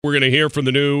We're going to hear from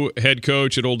the new head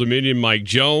coach at Old Dominion, Mike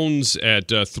Jones, at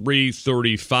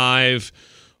 3:35.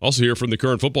 Also hear from the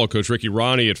current football coach, Ricky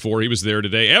Ronnie, at 4. He was there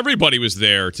today. Everybody was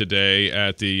there today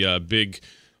at the big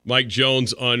Mike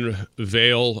Jones reveal,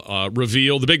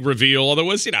 the big reveal. Although it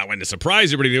was, it wasn't a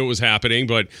surprise. Everybody knew it was happening,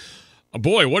 but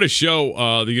boy, what a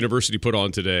show the university put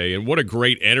on today, and what a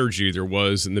great energy there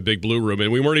was in the Big Blue Room.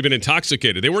 And we weren't even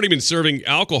intoxicated. They weren't even serving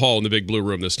alcohol in the Big Blue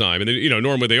Room this time. And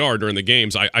normally they are during the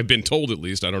games. I've been told, at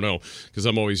least. I don't know, because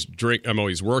I'm always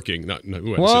working. Drinking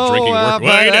work.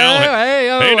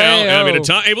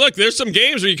 Hey, look, there's some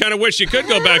games where you kind of wish you could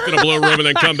go back to the Blue Room and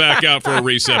then come back out for a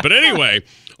reset. But anyway,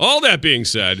 all that being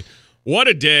said, what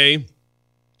a day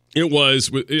it was.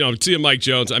 Seeing Mike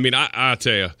Jones. I mean, I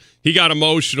tell you. He got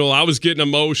emotional. I was getting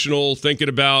emotional thinking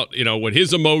about, what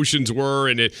his emotions were.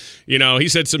 And, he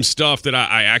said some stuff that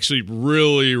I actually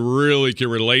really, really can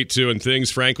relate to, and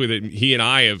things, frankly, that he and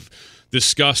I have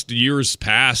discussed years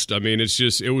past. I mean,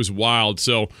 it was wild.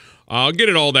 So I'll get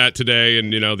at all that today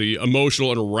and, the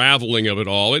emotional unraveling of it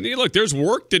all. And, look, there's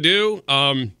work to do.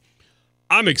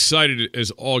 I'm excited as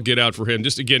all get out for him.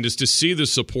 Just to see the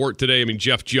support today. I mean,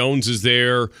 Jeff Jones is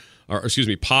there.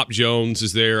 Pop Jones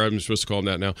is there. I'm supposed to call him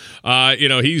that now.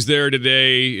 He's there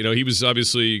today. He was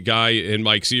obviously a guy in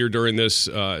Mike's ear during this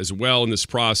as well in this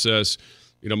process.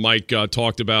 Mike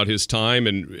talked about his time,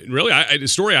 and really the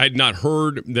story I had not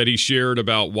heard that he shared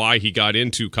about why he got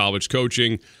into college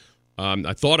coaching.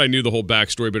 I thought I knew the whole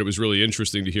backstory, but it was really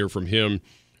interesting to hear from him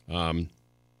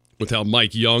with how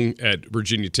Mike Young at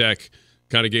Virginia Tech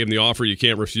kind of gave him the offer you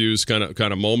can't refuse kind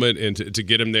of moment, and to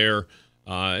get him there.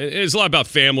 It's a lot about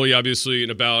family, obviously,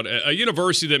 and about a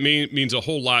university that means a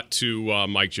whole lot to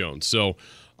Mike Jones. So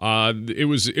it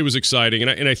was exciting,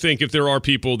 and I think if there are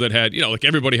people that had, like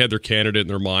everybody had their candidate in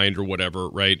their mind or whatever,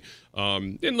 right?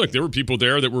 And look, there were people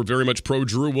there that were very much pro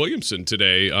Drew Williamson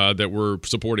today that were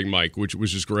supporting Mike, which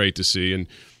was just great to see. And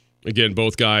again,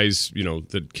 both guys,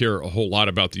 that care a whole lot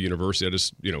about the university. I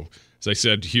just, as I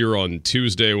said here on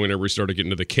Tuesday, whenever we started getting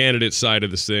to the candidate side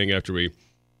of this thing after we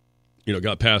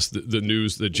got past the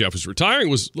news that Jeff was retiring,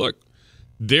 was, look,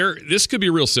 this could be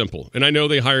real simple. And I know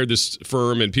they hired this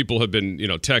firm, and people have been,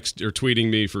 text or tweeting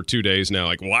me for 2 days now,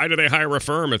 like, why do they hire a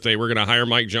firm if they were going to hire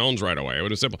Mike Jones right away? It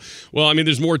was simple. Well, I mean,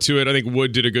 there's more to it. I think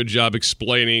Wood did a good job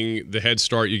explaining the head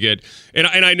start you get. And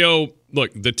I know,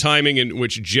 look, the timing in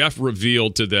which Jeff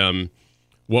revealed to them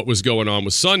what was going on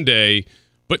with Sunday.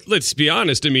 But let's be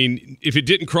honest. I mean, if it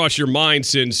didn't cross your mind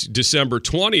since December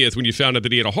 20th when you found out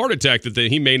that he had a heart attack, that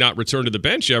he may not return to the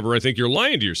bench ever, I think you're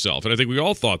lying to yourself. And I think we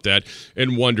all thought that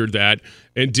and wondered that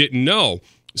and didn't know.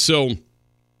 So,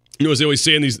 as they always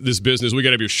say in this business, we got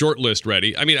to have your short list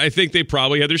ready. I mean, I think they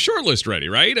probably had their short list ready,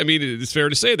 right? I mean, it's fair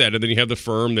to say that. And then you have the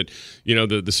firm that,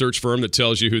 the search firm that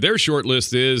tells you who their short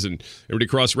list is, and everybody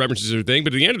cross-references everything.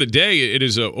 But at the end of the day, it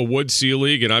is a Wood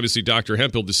Selig and obviously Dr.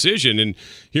 Hemphill decision. And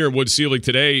here in Wood Selig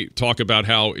today talk about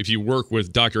how if you work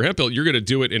with Dr. Hemphill, you're going to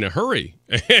do it in a hurry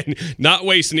and not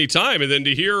waste any time. And then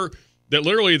to hear that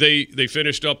literally they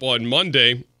finished up on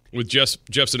Monday with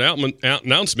Jeff's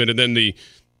announcement, and then the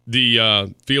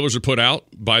feelers are put out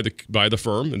by the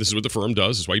firm, and this is what the firm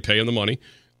does. This is why you pay them the money.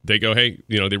 They go, hey,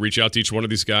 they reach out to each one of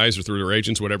these guys or through their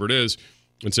agents, whatever it is,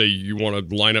 and say you want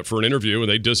to line up for an interview, and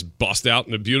they just bust out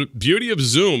in the beauty of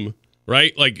Zoom,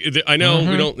 right? Like, I know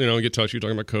we don't get touchy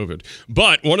talking about COVID,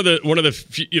 but one of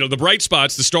the the bright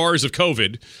spots, the stars of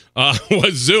COVID,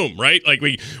 was Zoom, right? Like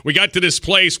we got to this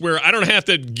place where I don't have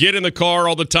to get in the car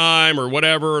all the time or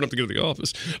whatever. I don't have to go to the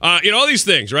office. All these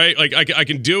things, right? Like I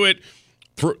can do it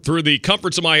through the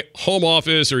comforts of my home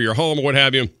office or your home or what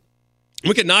have you.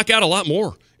 We could knock out a lot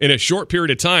more in a short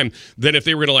period of time than if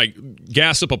they were going to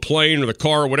gas up a plane or the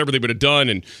car or whatever they would have done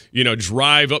and,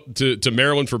 drive up to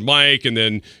Maryland for Mike and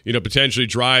then, potentially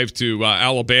drive to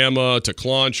Alabama to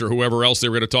Clunch or whoever else they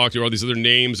were going to talk to, all these other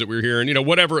names that we were hearing,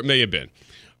 whatever it may have been.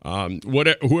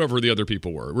 Whoever the other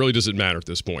people were. It really doesn't matter at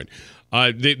this point.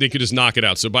 They could just knock it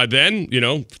out. So by then,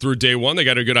 through day one, they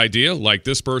got a good idea. Like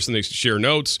this person, they share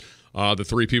notes. The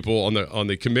 3 people on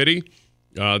the committee,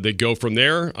 they go from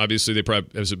there. Obviously, they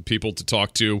probably have some people to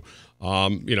talk to,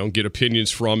 get opinions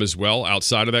from as well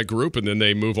outside of that group. And then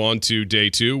they move on to day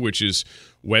 2, which is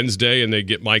Wednesday, and they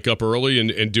get Mike up early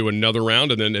and do another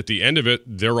round. And then at the end of it,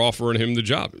 they're offering him the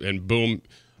job. And boom,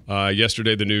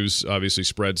 yesterday the news obviously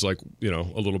spreads like, a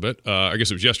little bit. I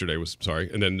guess it was yesterday.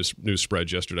 And then this news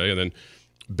spreads yesterday. And then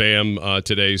bam,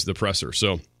 today's the presser.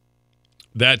 So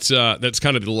that's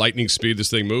kind of the lightning speed this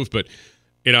thing moved. But,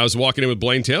 I was walking in with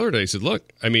Blaine Taylor today. He said,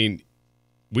 look, I mean,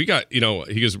 we got, he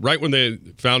goes, right when they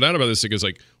found out about this, he goes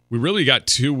like, we really got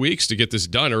 2 weeks to get this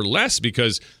done or less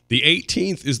because the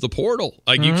 18th is the portal.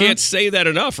 Like, you can't say that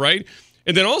enough, right?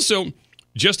 And then also,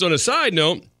 just on a side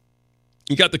note,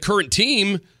 you got the current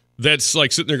team that's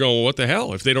like sitting there going, well, what the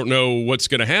hell? If they don't know what's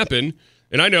going to happen.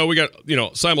 And I know we got,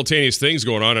 simultaneous things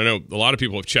going on. I know a lot of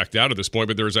people have checked out at this point,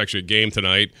 but there was actually a game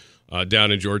tonight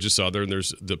down in Georgia Southern.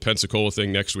 There's the Pensacola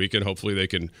thing next week, and hopefully they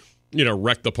can,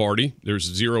 wreck the party. There's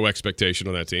zero expectation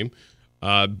on that team.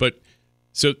 But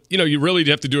so, you really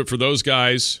have to do it for those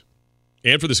guys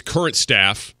and for this current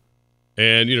staff.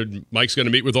 And, Mike's going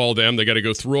to meet with all of them. They got to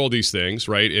go through all these things,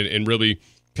 right, and really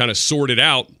kind of sort it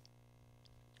out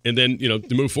and then,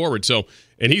 to move forward. So,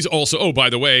 and he's also, oh, by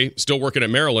the way, still working at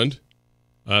Maryland.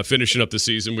 Finishing up the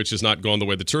season, which has not gone the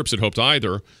way the Terps had hoped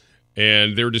either.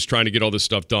 And they're just trying to get all this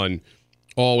stuff done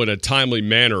all in a timely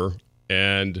manner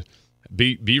and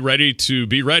be ready to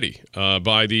be ready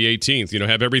by the 18th.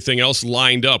 Have everything else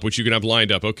lined up, which you can have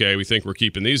lined up. Okay, we think we're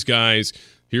keeping these guys.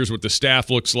 Here's what the staff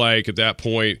looks like at that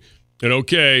point. And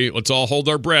okay, let's all hold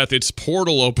our breath. It's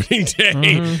portal opening day.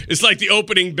 Mm-hmm. It's like the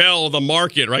opening bell of the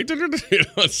market, right?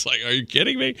 It's like, are you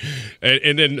kidding me?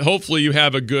 And then hopefully you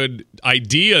have a good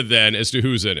idea then as to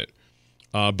who's in it.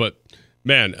 But,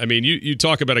 man, I mean, you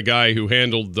talk about a guy who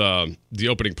handled the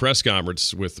opening press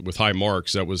conference with high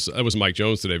marks. That was Mike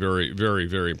Jones today. Very, very,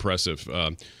 very impressive.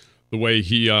 The way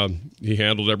he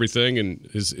handled everything and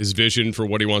his vision for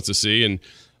what he wants to see. And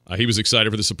he was excited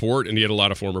for the support, and he had a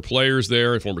lot of former players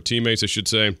there, former teammates, I should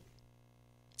say.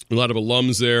 A lot of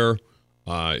alums there.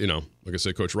 Like I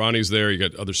said, Coach Ronnie's there. You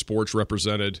got other sports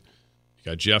represented.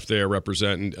 You got Jeff there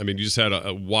representing. I mean, you just had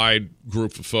a wide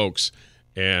group of folks.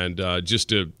 And just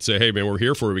to say, hey, man, we're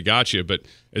here for you. We got you. But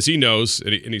as he knows,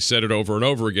 and he said it over and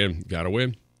over again, got to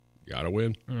win. Got to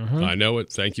win. Mm-hmm. I know it.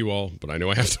 Thank you all. But I know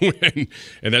I have to win.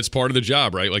 And that's part of the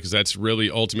job, right? Like, 'cause that's really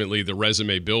ultimately the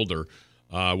resume builder,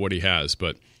 what he has.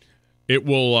 But it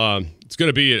will. It's going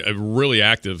to be a really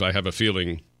active, I have a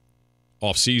feeling,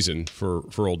 off season for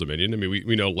Old Dominion. I mean,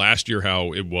 we know last year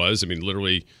how it was. I mean,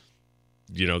 literally,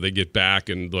 they get back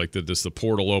and like the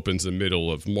portal opens in the middle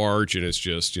of March, and it's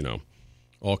just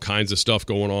all kinds of stuff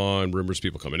going on. Rumors,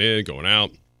 people coming in, going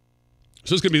out.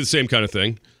 So it's going to be the same kind of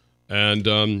thing. And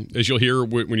as you'll hear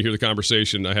when you hear the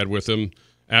conversation I had with him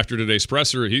after today's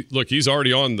presser, he's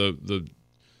already on the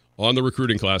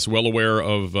recruiting class, well aware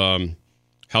of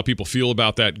how people feel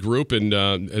about that group, and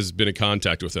has been in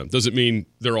contact with them. Doesn't mean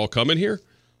they're all coming here,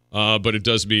 but it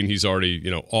does mean he's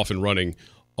already off and running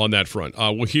on that front.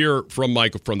 We'll hear from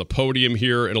Mike from the podium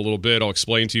here in a little bit. I'll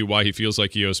explain to you why he feels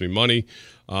like he owes me money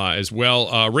as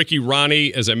well. Ricky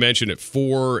Ronnie, as I mentioned, at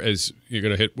 4, as you're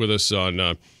going to hit with us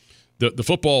on the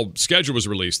football schedule was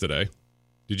released today.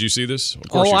 Did you see this? Of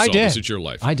course you saw this. It's your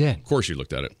life. I did. Of course you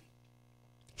looked at it.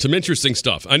 Some interesting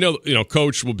stuff. I know,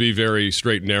 Coach will be very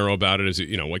straight and narrow about it. As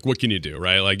like, what can you do,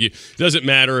 right? Like, it doesn't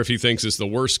matter if he thinks it's the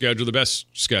worst schedule, the best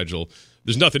schedule.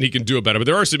 There's nothing he can do about it. But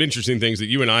there are some interesting things that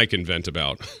you and I can vent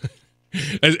about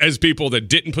as people that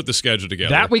didn't put the schedule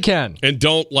together. That we can. And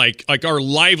don't like our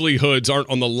livelihoods aren't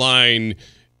on the line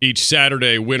each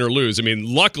Saturday, win or lose. I mean,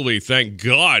 luckily, thank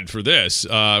God for this,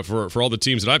 for all the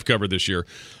teams that I've covered this year,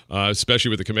 especially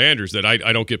with the Commanders, that I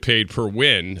don't get paid per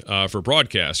win for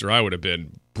broadcast, or I would have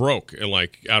been broke and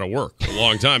out of work a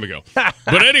long time ago.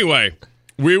 But anyway,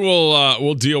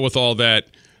 we'll deal with all that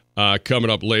coming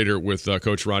up later with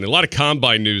Coach Ronnie. A lot of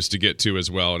combine news to get to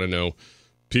as well, and I know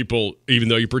people, even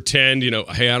though you pretend,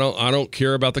 hey, I don't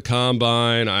care about the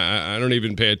combine, I don't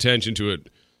even pay attention to it.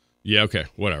 Yeah, okay,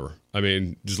 whatever. I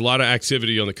mean, there's a lot of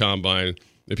activity on the combine,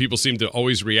 and people seem to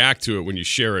always react to it when you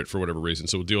share it for whatever reason.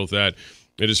 So we'll deal with that.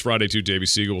 It is Friday, too. Davey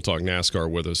Siegel will talk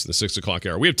NASCAR with us in the 6 o'clock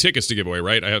hour. We have tickets to give away,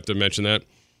 right? I have to mention that.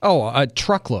 Oh, a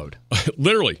truckload.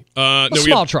 Literally.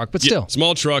 Small truck, but still. Yeah,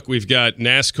 small truck. We've got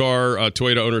NASCAR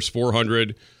Toyota Owners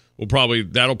 400.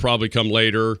 That'll probably come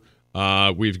later.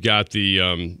 We've got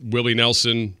the Willie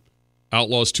Nelson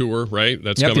Outlaws Tour, right?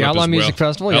 That's coming the up Outlaw as Music well.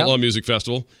 Festival. Outlaw Music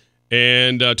Festival.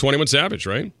 And 21 Savage,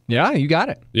 right? Yeah, you got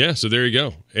it. Yeah, so there you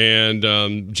go.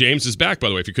 And James is back, by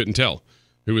the way, if you couldn't tell,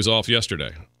 who was off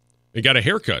yesterday. He got a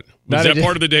haircut. Was that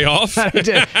part of the day off? I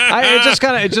did.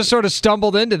 It just sort of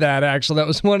stumbled into that, actually. That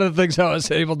was one of the things I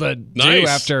was able to do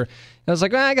after. I was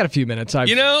like, I got a few minutes.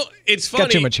 It's funny.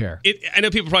 Got too much hair. I know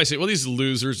people probably say, well, these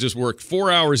losers just work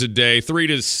 4 hours a day, 3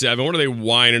 to 7. What are they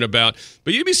whining about?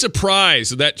 But you'd be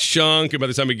surprised at that chunk. And by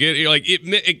the time we get here,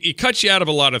 it cuts you out of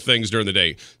a lot of things during the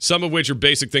day. Some of which are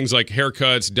basic things like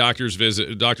haircuts,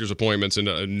 doctor's appointments,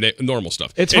 and normal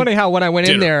stuff. It's funny how when I went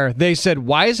in there, they said,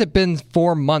 why has it been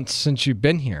 4 months since you've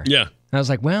been here? Yeah. And I was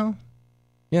like, well,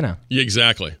 Yeah,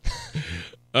 exactly.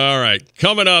 All right.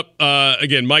 Coming up,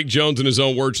 again, Mike Jones in his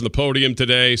own words from the podium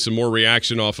today. Some more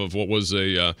reaction off of what was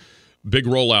a big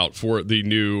rollout for the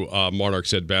new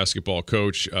Monarchs head basketball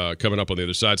coach coming up on the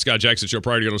other side. Scott Jackson Show,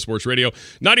 Priority on Sports Radio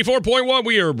 94.1.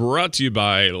 We are brought to you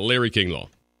by Larry King Law.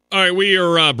 All right, we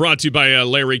are brought to you by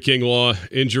Larry King Law.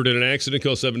 Injured in an accident,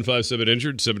 call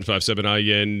 757-INJURED,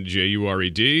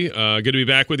 757-INJURED. Good to be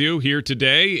back with you here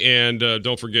today. And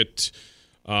don't forget,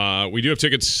 we do have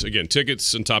tickets. Again,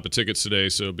 tickets on top of tickets today.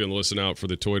 So be on the listen out for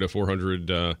the Toyota 400,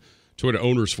 Toyota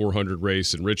Owners 400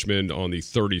 race in Richmond on the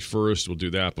 31st. We'll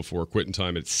do that before quitting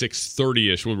time at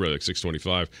 6:30-ish. We'll be like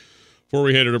 6:25. Before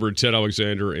we hand it over to Ted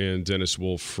Alexander and Dennis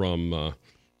Wolf from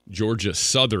Georgia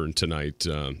Southern tonight.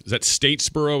 Is that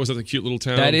Statesboro? Was that the cute little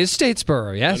town? That is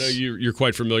Statesboro, yes. I know you're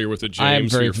quite familiar with it, James. I am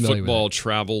very familiar football with it.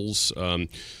 Travels.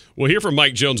 We'll hear from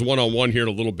Mike Jones one-on-one here in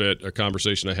a little bit, a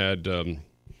conversation I had in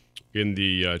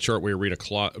the Chartway Arena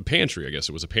pantry. I guess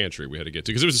it was a pantry we had to get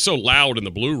to because it was so loud in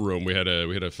the Blue Room. We had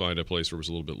to find a place where it was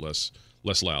a little bit less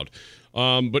loud.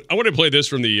 But I want to play this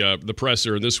from the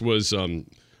presser, and this was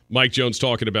Mike Jones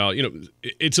talking about,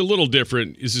 it's a little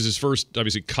different. This is his first,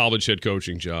 obviously, college head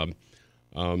coaching job.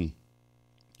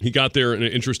 He got there in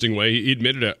an interesting way. He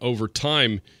admitted that over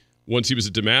time, once he was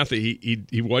at DeMatha,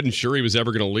 he wasn't sure he was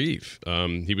ever going to leave.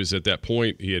 He was at that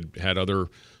point. He had other,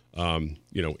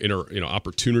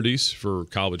 opportunities for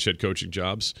college head coaching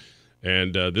jobs.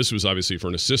 And this was obviously for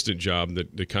an assistant job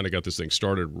that kind of got this thing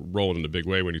started rolling in a big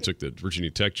way when he took the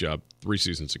Virginia Tech job 3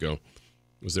 seasons ago.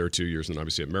 Was there 2 years and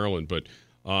obviously at Maryland. But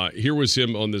here was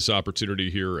him on this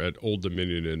opportunity here at Old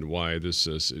Dominion and why this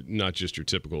is not just your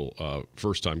typical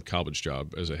first-time college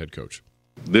job as a head coach.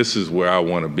 This is where I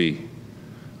want to be.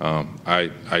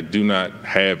 I do not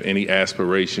have any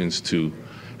aspirations to,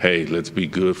 hey, let's be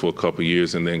good for a couple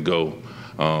years and then go.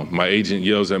 My agent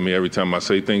yells at me every time I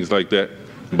say things like that,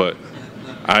 but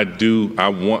I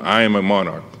am a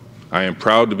Monarch. I am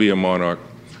proud to be a Monarch,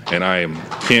 and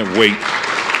can't wait.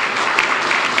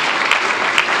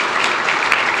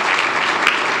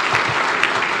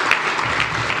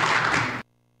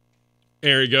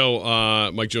 There you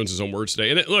go. Mike Jones' own words today.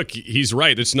 And look, he's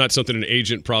right. It's not something an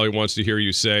agent probably wants to hear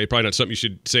you say. Probably not something you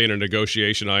should say in a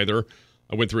negotiation either.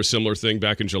 I went through a similar thing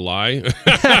back in July.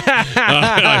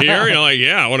 I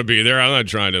want to be there. I'm not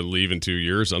trying to leave in 2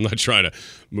 years. I'm not trying to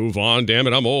move on. Damn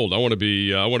it, I'm old. I want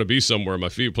to be somewhere on my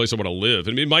feet, a place I want to live.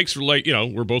 I mean, Mike's like,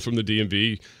 we're both from the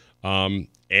DMV.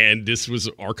 And this was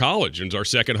our college and it's our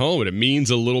second home, and it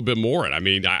means a little bit more. And I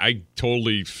mean, I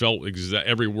totally felt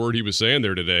every word he was saying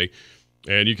there today.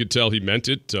 And you could tell he meant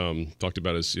it. Talked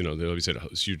about his, they always had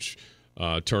a huge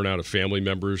turnout of family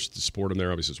members to support him there.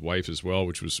 Obviously, his wife as well,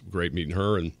 which was great meeting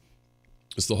her. And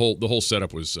just the whole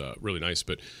setup was really nice.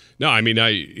 But no, I mean,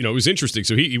 it was interesting.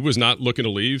 So he was not looking to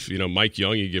leave. Mike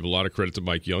Young. He gave a lot of credit to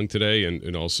Mike Young today,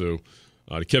 and also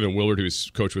to Kevin Willard, who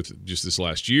was coached with just this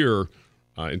last year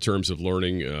in terms of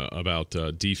learning about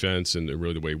defense and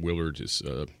really the way Willard is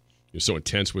so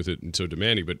intense with it and so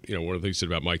demanding. But one of the things he said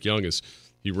about Mike Young is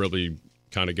he really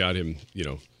kind of got him,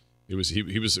 it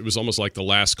was almost like the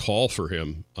last call for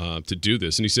him to do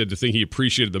this. And he said the thing he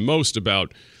appreciated the most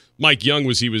about Mike Young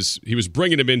was he was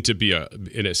bringing him in to be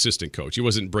an assistant coach. He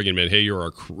wasn't bringing him in, hey, you're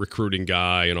our recruiting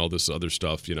guy and all this other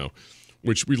stuff,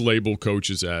 which we label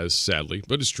coaches as, sadly,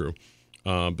 but it's true.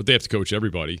 But they have to coach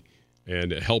everybody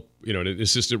and help. An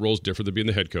assistant role is different than being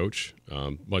the head coach,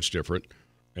 much different.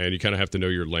 And you kind of have to know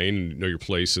your lane and know your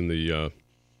place in the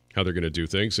how they're going to do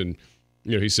things. And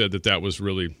he said that was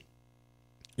really,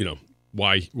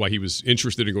 why he was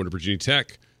interested in going to Virginia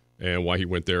Tech and why he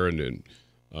went there and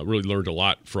really learned a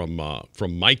lot from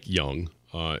Mike Young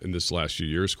in this last few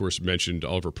years. Of course, mentioned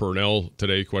Oliver Purnell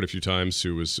today quite a few times,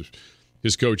 who was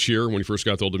his coach here when he first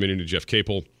got to Old Dominion, to Jeff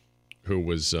Capel, who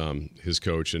was his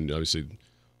coach. And obviously,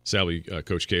 sadly,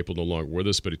 Coach Capel no longer with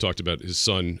us, but he talked about his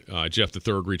son, Jeff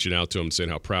III, reaching out to him and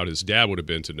saying how proud his dad would have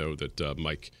been to know that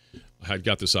Mike had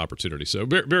got this opportunity. So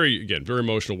very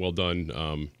emotional. Well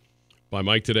done by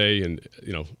Mike today. And,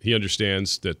 he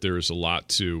understands that there's a lot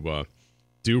to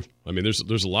do. I mean,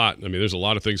 there's a lot. I mean, there's a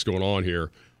lot of things going on here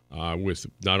with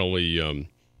not only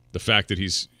the fact that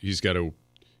he's got to,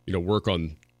 work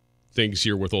on things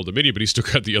here with Old Dominion, but he's still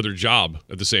got the other job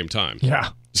at the same time. Yeah.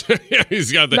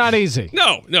 He's got not easy.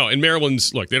 No. And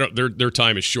Maryland's, look, their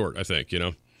time is short, I think,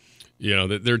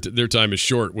 their time is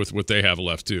short with what they have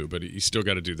left too, but you still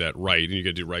got to do that right, and you got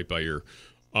to do right by your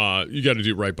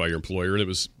employer. And it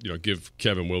was, give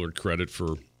Kevin Willard credit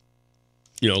for,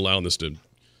 allowing this to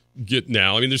get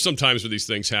now. I mean, there's some times where these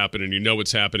things happen and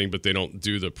it's happening, but they don't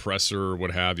do the presser or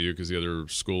what have you because the other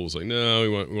school's like, no,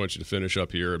 we want you to finish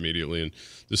up here immediately and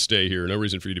just stay here. No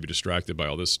reason for you to be distracted by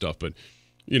all this stuff, but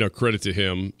credit to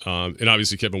him. And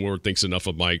obviously Kevin Willard thinks enough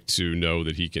of Mike to know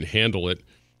that he can handle it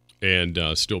and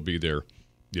still be there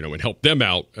and help them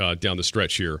out down the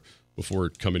stretch here before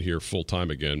coming here full time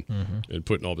again and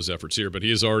putting all of his efforts here. But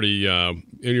he is already, and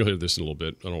you'll hear this in a little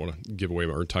bit. I don't want to give away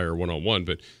our entire one-on-one,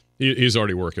 but he's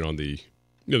already working on the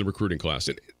recruiting class.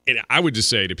 And I would just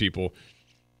say to people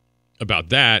about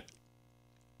that,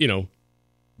 you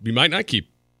might not keep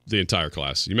the entire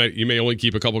class. You may only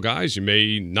keep a couple guys. You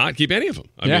may not keep any of them.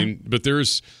 I mean, but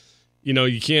there's,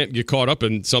 you can't get caught up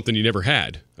in something you never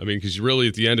had. I mean, because you really,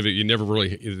 at the end of it, they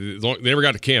never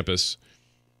got to campus.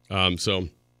 So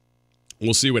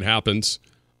we'll see what happens.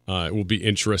 It will be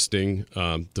interesting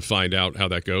to find out how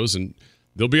that goes. And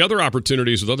there'll be other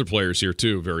opportunities with other players here,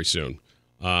 too, very soon.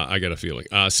 I got a feeling.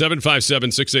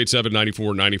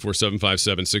 757-687-9494,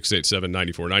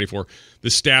 757-687-9494.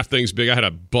 The staff thing's big. I had a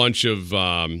bunch of,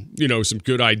 some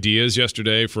good ideas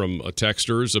yesterday from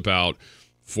texters about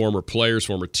former players,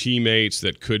 former teammates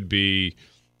that could be,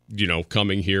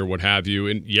 coming here, what have you.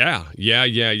 And yeah.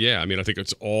 I mean, I think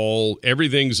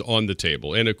everything's on the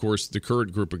table. And, of course, the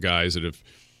current group of guys that have,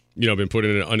 been put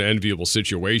in an unenviable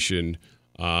situation,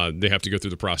 they have to go through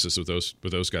the process with those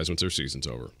guys once their season's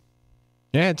over.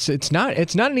 Yeah, it's not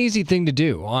an easy thing to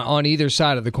do on either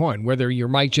side of the coin. Whether you're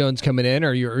Mike Jones coming in,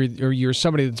 or you're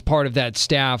somebody that's part of that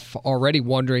staff already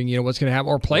wondering, what's going to happen,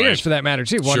 or players for that matter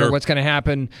too, wondering what's going to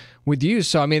happen with you.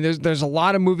 So I mean, there's a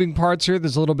lot of moving parts here.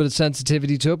 There's a little bit of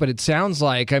sensitivity to it, but it sounds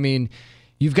like, I mean,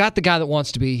 you've got the guy that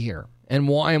wants to be here and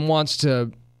wants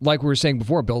to, like we were saying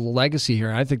before, build a legacy here.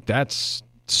 And I think that's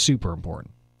super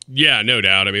important. Yeah, no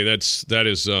doubt. I mean, that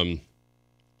is.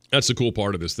 That's the cool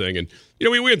part of this thing. And,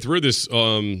 we went through this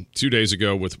 2 days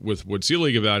ago with Wood Sea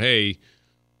League about, hey,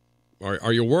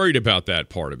 are you worried about that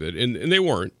part of it? And they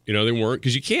weren't. They weren't,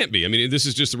 because you can't be. I mean, this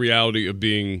is just the reality of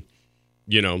being,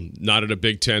 not at a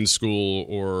Big Ten school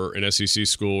or an SEC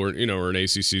school or an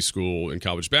ACC school in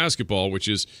college basketball, which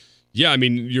is, I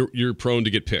mean, you're prone to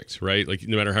get picked, right? Like,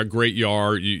 no matter how great you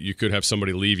are, you could have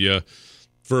somebody leave you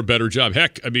for a better job.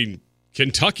 Heck, I mean,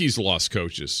 Kentucky's lost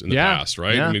coaches in the past,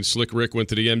 right? Yeah. I mean, Slick Rick went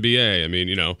to the NBA. I mean,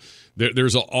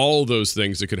 there's all those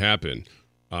things that could happen.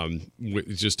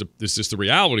 It's just the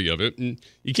reality of it. And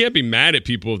you can't be mad at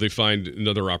people if they find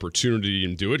another opportunity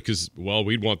and do it, because,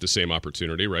 we'd want the same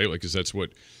opportunity, right? Like, because that's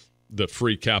what the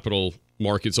free capital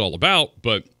market's all about.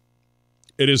 But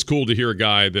it is cool to hear a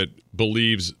guy that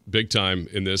believes big time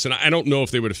in this. And I don't know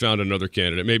if they would have found another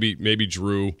candidate. Maybe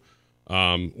Drew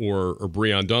or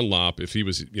Breon Dunlop, if he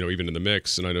was, even in the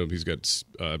mix. And I know he's got,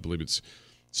 I believe it's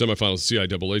semifinals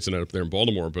CIAA tonight up there in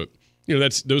Baltimore. But,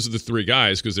 those are the three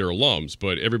guys because they're alums.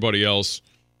 But everybody else,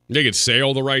 they could say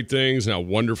all the right things and how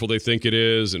wonderful they think it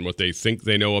is and what they think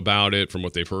they know about it from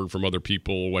what they've heard from other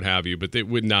people, what have you. But they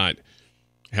would not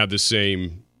have the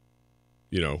same,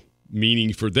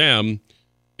 meaning for them.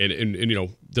 And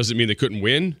doesn't mean they couldn't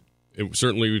win.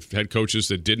 Certainly, we've had coaches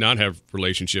that did not have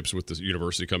relationships with the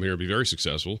university come here and be very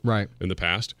successful in the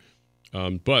past.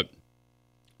 But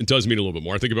it does mean a little bit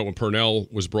more. I think about when Purnell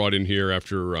was brought in here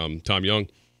after Tom Young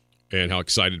and how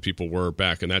excited people were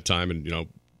back in that time. And,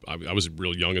 I was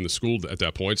real young in the school at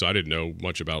that point, so I didn't know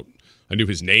much about – I knew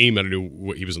his name. I knew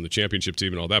what he was on the championship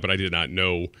team and all that, but I did not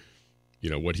know,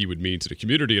 what he would mean to the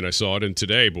community. And I saw it. And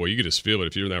today, boy, you could just feel it.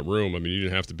 If you're in that room, I mean, you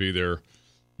didn't have to be there.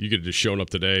 You could have just shown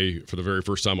up today for the very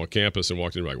first time on campus and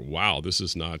walked in and like, wow, this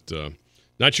is not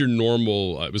your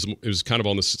normal. It was kind of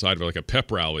on the side of like a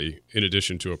pep rally in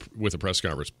addition to with a press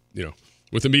conference,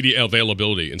 with the media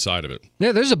availability inside of it.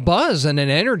 Yeah, there's a buzz and an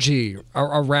energy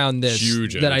around this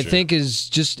that I think is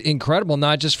just incredible.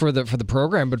 Not just for the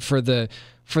program, but for the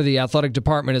athletic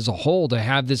department as a whole to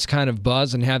have this kind of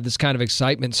buzz and have this kind of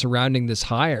excitement surrounding this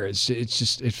hire.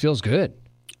 It feels good.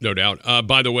 No doubt.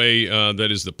 By the way,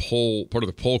 that is the poll. Part of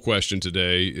the poll question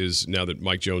today is, now that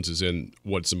Mike Jones is in,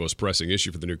 what's the most pressing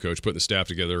issue for the new coach? Putting the staff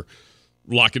together,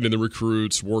 locking in the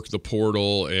recruits, work the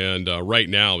portal, and right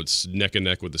now it's neck and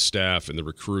neck with the staff and the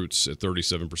recruits at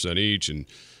 37% each, and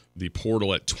the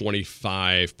portal at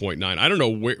 25.9. I don't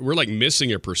know. We're like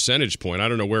missing a percentage point. I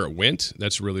don't know where it went.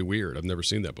 That's really weird. I've never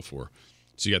seen that before.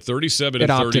 So you got 37 and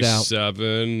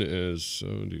 37 is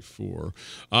 74.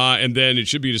 And then it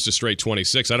should be just a straight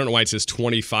 26. I don't know why it says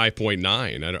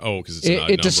 25.9. Because it's an odd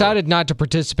number. It decided not to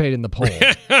participate in the poll.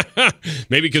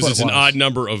 Maybe because it's an odd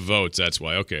number of votes. That's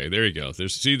why. Okay, there you go.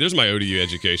 There's my ODU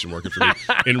education working for me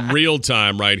in real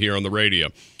time right here on the radio.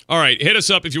 All right, hit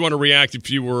us up if you want to react. If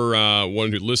you were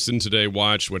one who listened today,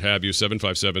 watched, what have you,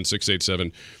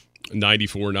 757-687-9494,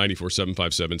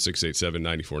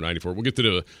 757-687-9494. We'll get to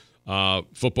the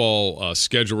football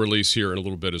schedule release here in a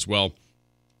little bit as well.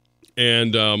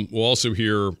 And we'll also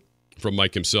hear from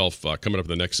Mike himself coming up in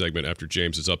the next segment after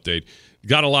James's update.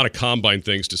 Got a lot of combine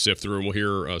things to sift through, and we'll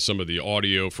hear some of the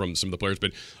audio from some of the players.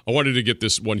 But I wanted to get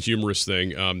this one humorous thing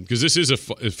because this is a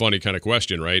funny kind of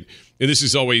question, right? And this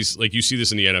is always, like, you see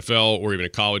this in the NFL or even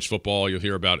in college football. You'll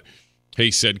hear about,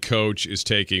 hey, said coach is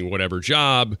taking whatever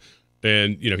job,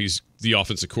 and, you know, he's the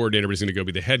offensive coordinator, but he's going to go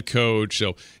be the head coach.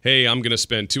 So, hey, I'm going to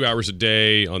spend 2 hours a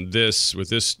day on this with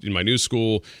this in my new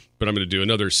school, but I'm going to do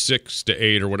another 6 to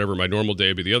 8 or whatever my normal day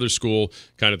would be the other school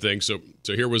kind of thing. So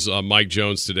here was Mike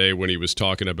Jones today when he was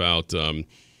talking about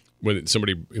when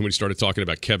he started talking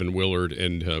about Kevin Willard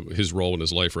and his role in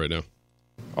his life right now.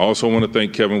 I also want to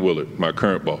thank Kevin Willard, my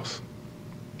current boss.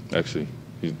 Actually,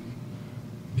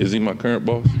 is he my current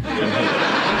boss?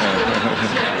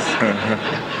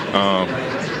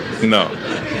 No.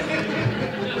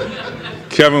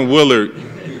 Kevin Willard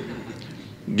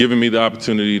giving me the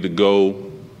opportunity to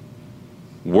go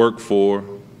work for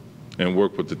and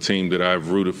work with the team that I've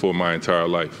rooted for my entire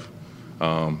life.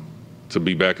 To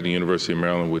be back at the University of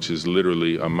Maryland, which is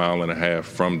literally a mile and a half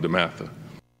from DeMatha.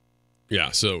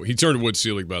 Yeah, so he turned to Wood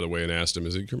Selig, by the way, and asked him,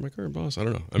 is he my current boss? I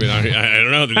don't know. I mean, I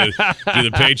don't know. Do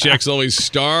the paychecks always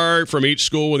start from each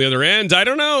school when the other ends? I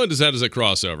don't know. Does that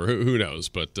cross over? Who knows?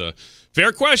 But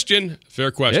fair question.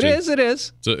 Fair question. It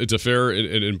is. It's a fair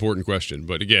and important question.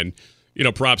 But, again, you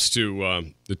know, props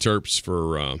to the Terps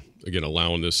for, again,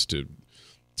 allowing this to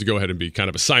go ahead and be kind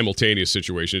of a simultaneous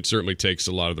situation. It certainly takes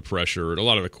a lot of the pressure and a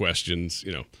lot of the questions,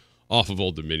 you know, off of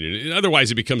Old Dominion.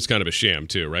 Otherwise, it becomes kind of a sham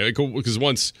too, right? Because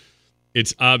once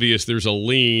it's obvious there's a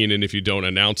lean, and if you don't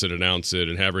announce it, and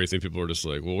have everything, people are just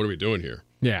like, well, what are we doing here?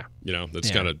 Yeah. You know, that's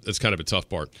kind of a tough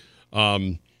part.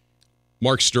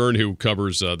 Mark Stern, who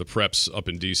covers the Preps up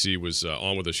in D.C., was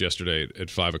on with us yesterday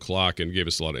at 5 o'clock and gave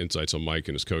us a lot of insights on Mike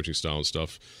and his coaching style and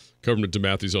stuff. Covering at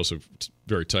DeMatha, he's also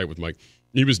very tight with Mike.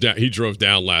 He was down. He drove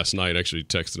down last night. Actually,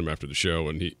 texted him after the show,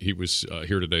 and he was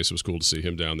here today, so it was cool to see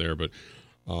him down there. But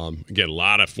again, a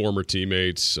lot of former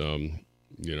teammates, you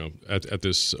know, at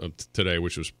this today,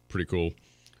 which was pretty cool.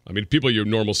 I mean, people you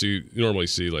normally see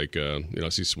like you know, I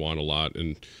see Swan a lot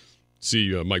and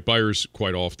see Mike Byers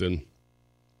quite often,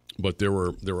 but there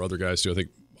were other guys too. I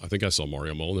think I saw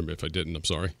Mario Mullen. If I didn't, I'm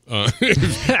sorry.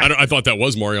 I thought that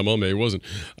was Mario Mullen. Maybe it wasn't.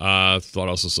 Thought I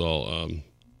also saw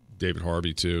David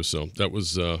Harvey too. So that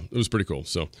was it was pretty cool.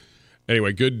 So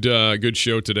anyway, good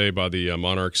show today by the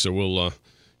Monarchs. So we'll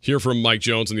hear from Mike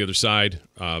Jones on the other side.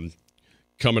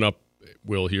 Coming up,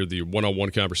 we'll hear the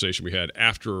one-on-one conversation we had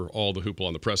after all the hoopla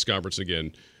on the press conference.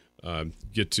 Again,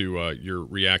 get to your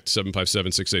React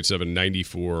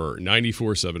 757-687-9494,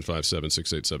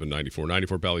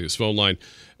 757-687-9494, Ballyhoo's phone line,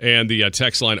 and the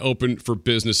text line open for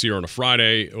business here on a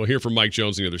Friday. We'll hear from Mike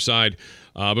Jones on the other side.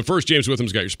 But first, James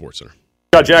Witham's got your Sports Center.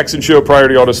 Scott Jackson Show,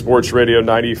 Priority Auto Sports Radio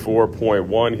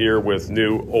 94.1 here with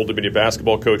new Old Dominion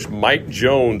basketball coach Mike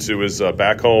Jones, who is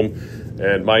back home.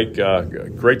 And Mike,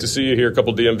 great to see you here. A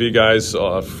couple DMV guys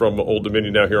from Old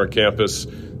Dominion now here on campus.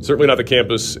 Certainly not the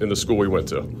campus in the school we went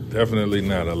to. Definitely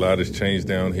not. A lot has changed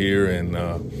down here, and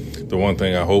the one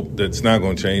thing I hope that's not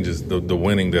going to change is the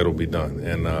winning that'll be done.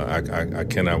 And I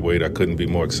cannot wait. I couldn't be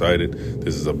more excited.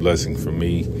 This is a blessing for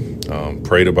me.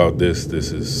 Prayed about this.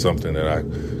 This is something that I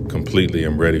completely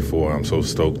am ready for. I'm so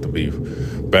stoked to be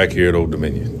back here at Old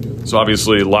Dominion. So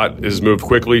obviously a lot has moved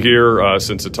quickly here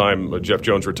since the time Jeff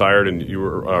Jones retired, and you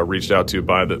were reached out to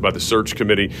by the search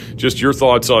committee. Just your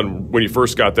thoughts on when you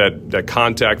first got that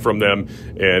contact from them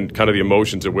and kind of the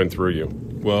emotions that went through you.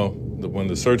 Well, when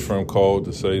the search firm called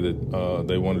to say that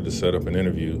they wanted to set up an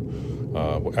interview,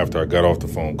 after I got off the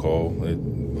phone call,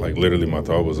 literally my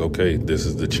thought was, okay, this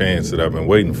is the chance that I've been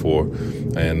waiting for,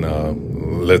 and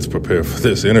let's prepare for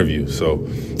this interview. So,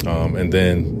 and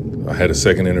then I had a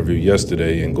second interview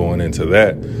yesterday, and going into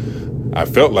that, I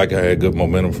felt like I had good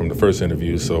momentum from the first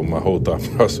interview, so my whole thought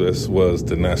process was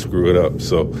to not screw it up.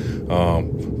 So,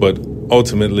 but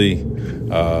ultimately,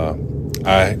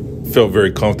 I felt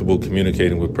very comfortable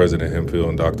communicating with President Hemphill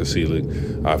and Dr. Selig.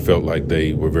 I felt like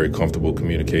they were very comfortable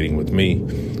communicating with me.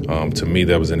 To me,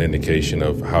 that was an indication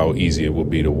of how easy it would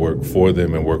be to work for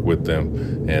them and work with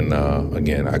them. And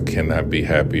again, I cannot be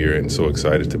happier and so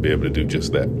excited to be able to do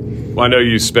just that. Well, I know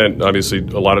you spent, obviously,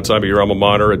 a lot of time at your alma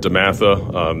mater at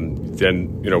DeMatha.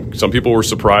 Then, you know, some people were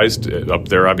surprised up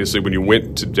there, obviously, when you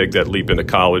went to take that leap into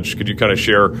college. Could you kind of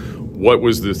share what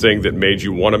was the thing that made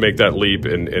you want to make that leap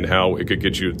and how it could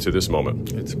get you to this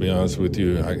moment? To be honest with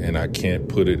you, and I can't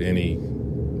put it any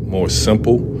more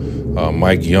simple,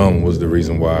 Mike Young was the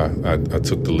reason why I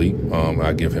took the leap.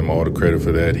 I give him all the credit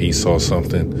for that. He saw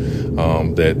something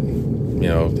that, you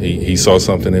know, he saw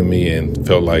something in me and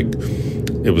felt like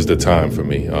it was the time for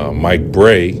me. Mike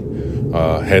Bray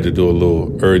had to do a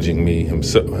little urging me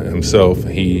himself.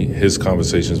 His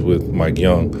conversations with Mike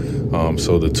Young.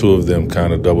 So the two of them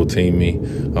kind of double teamed me.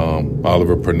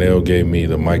 Oliver Purnell gave me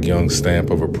the Mike Young stamp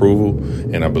of approval,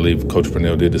 and I believe Coach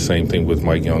Purnell did the same thing with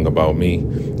Mike Young about me.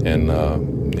 And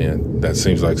that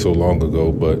seems like so long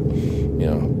ago, but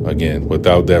again,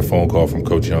 without that phone call from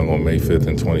Coach Young on May 5th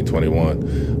in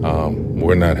 2021,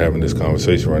 we're not having this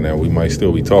conversation right now. We might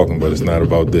still be talking, but it's not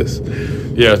about this.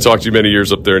 Yeah, I talked to you many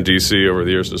years up there in D.C. over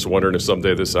the years, just wondering if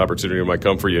someday this opportunity might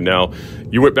come for you. Now,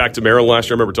 you went back to Maryland last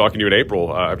year. I remember talking to you in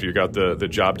April after you got the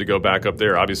job to go back up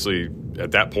there. Obviously,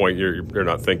 at that point, you're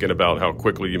not thinking about how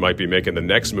quickly you might be making the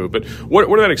next move. But what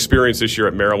that experience this year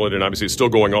at Maryland, and obviously it's still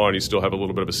going on, you still have a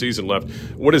little bit of a season left.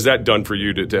 What has that done for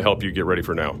you to help you get ready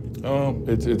for now?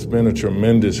 It's been a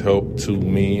tremendous help to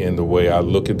me in the way I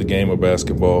look at the game of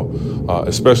basketball,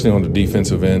 especially on the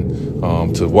defensive end.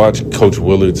 To watch Coach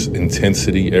Willard's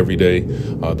intensity every day,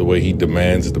 the way he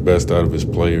demands the best out of his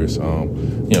players.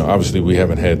 Obviously we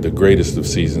haven't had the greatest of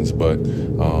seasons, but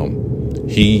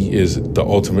he is the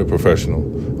ultimate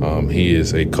professional. He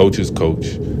is a coach's coach,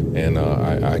 and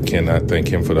I cannot thank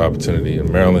him for the opportunity. And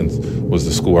Maryland was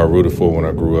the school I rooted for when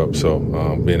I grew up, so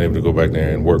being able to go back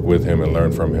there and work with him and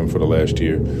learn from him for the last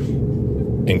year,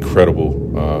 incredible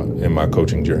in my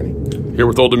coaching journey. Here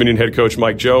with Old Dominion head coach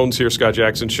Mike Jones, here Scott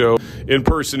Jackson Show.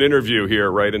 In-person interview here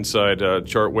right inside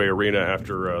Chartway Arena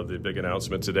after the big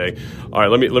announcement today. All right,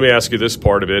 let me ask you this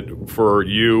part of it. For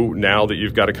you, now that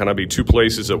you've got to kind of be two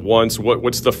places at once,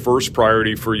 what's the first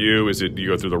priority for you? Is it, do you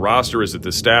go through the roster? Is it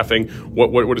the staffing?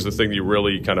 What is the thing that you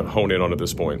really kind of hone in on at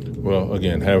this point? Well,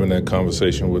 again, having that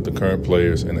conversation with the current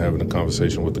players and having a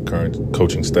conversation with the current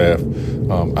coaching staff,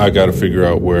 I got to figure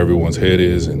out where everyone's head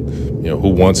is and who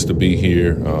wants to be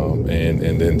here,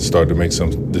 and then start to make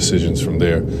some decisions from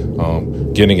there.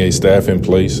 Getting a staff in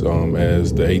place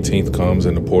as the 18th comes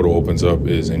and the portal opens up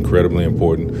is incredibly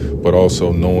important, but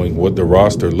also knowing what the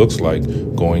roster looks like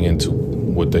going into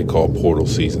what they call portal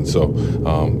season. So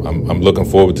I'm looking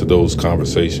forward to those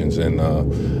conversations, and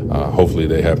hopefully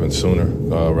they happen sooner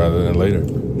rather than later.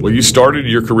 Well, you started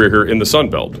your career here in the Sun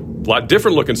Belt. A lot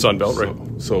different looking Sun Belt, right?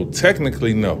 So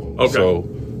technically, no. Okay. So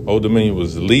Old Dominion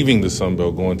was leaving the Sun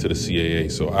Belt, going to the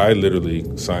CAA. So I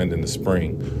literally signed in the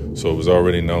spring. So it was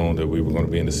already known that we were going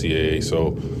to be in the CAA.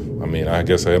 So, I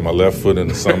guess I had my left foot in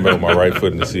the Sun Belt, my right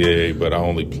foot in the CAA, but I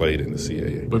only played in the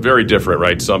CAA. But very different,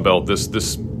 right? Sun Belt, this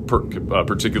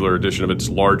particular edition of it's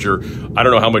larger. I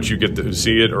don't know how much you get to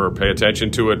see it or pay attention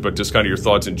to it, but just kind of your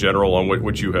thoughts in general on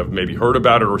what you have maybe heard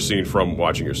about it or seen from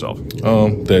watching yourself.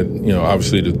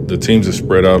 Obviously the teams are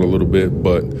spread out a little bit,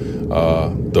 but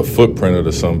the footprint of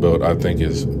the Sun Belt, I think,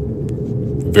 is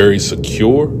very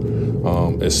secure,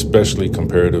 especially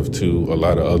comparative to a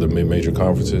lot of other mid-major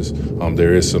conferences.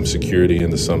 There is some security in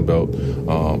the Sun Belt.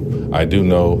 I do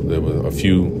know there were a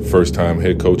few first-time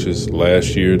head coaches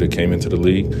last year that came into the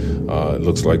league. It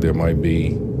looks like there might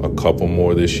be a couple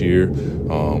more this year,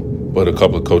 but a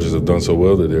couple of coaches have done so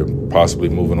well that they're possibly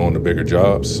moving on to bigger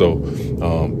jobs. So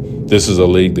this is a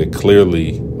league that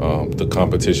clearly the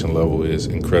competition level is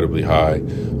incredibly high.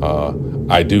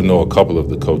 I do know a couple of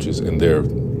the coaches, and they're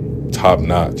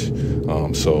top-notch.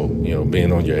 So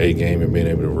being on your A game and being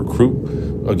able to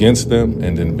recruit against them,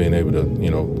 and then being able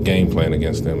to game plan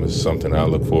against them is something I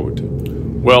look forward to.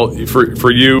 Well,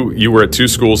 for you were at two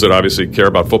schools that obviously care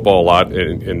about football a lot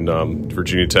in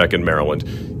Virginia Tech and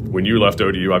Maryland. When you left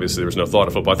ODU, obviously there was no thought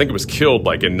of football. I think it was killed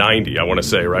like in 90, I want to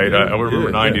say, right? I remember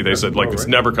 90, they said, it's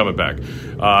never coming back.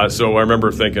 So I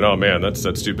remember thinking, oh, man,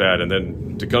 that's too bad. And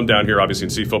then to come down here, obviously,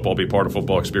 and see football, be part of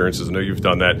football experiences, I know you've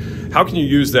done that. How can you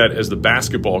use that as the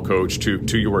basketball coach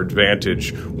to your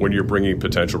advantage when you're bringing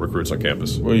potential recruits on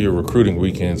campus? Well, your recruiting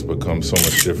weekends become so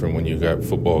much different when you got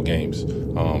football games.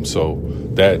 So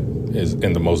that is,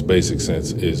 in the most basic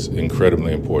sense, is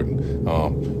incredibly important.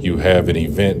 You have an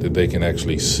event that they can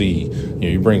actually see.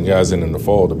 You bring guys in the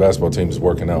fall, the basketball team is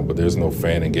working out, but there's no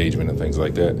fan engagement and things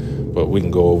like that. But we can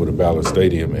go over to Ballard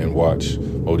Stadium and watch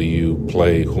ODU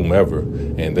play whomever,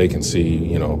 and they can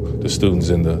see, the students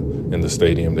in the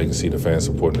stadium. They can see the fans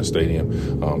supporting the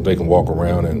stadium. They can walk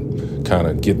around and kind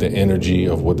of get the energy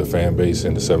of what the fan base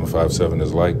in the 757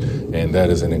 is like, and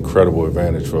that is an incredible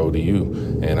advantage for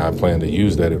ODU. And I plan to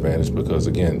use that advantage because,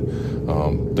 again,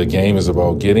 the game is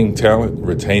about getting talent,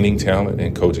 retaining talent,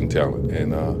 and coaching talent.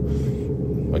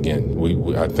 And again,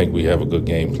 I think we have a good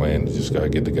game plan. Just got to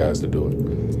get the guys to do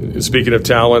it. Speaking of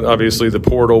talent, obviously the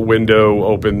portal window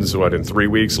opens, in 3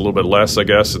 weeks, a little bit less, I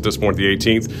guess, at this point, the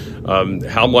 18th.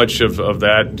 How much of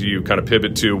that do you kind of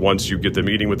pivot to once you get the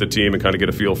meeting with the team and kind of get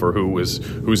a feel for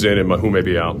who's in and who may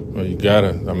be out? Well, you gotta.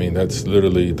 I mean, that's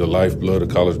literally the lifeblood of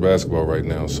college basketball right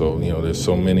now. So, there's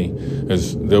so many.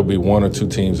 There'll be 1 or 2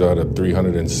 teams out of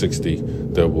 360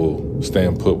 that will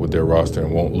stand put with their roster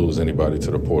and won't lose anybody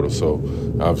to the portal. So,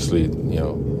 obviously,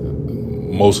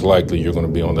 most likely you're going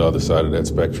to be on the other side of that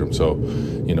spectrum. So,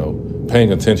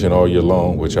 paying attention all year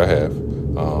long, which I have,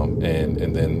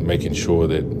 and then making sure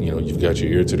that, you've got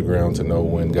your ear to the ground to know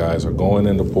when guys are going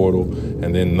in the portal,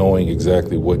 and then knowing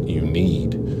exactly what you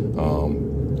need.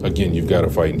 Again, you've got a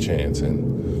fighting chance.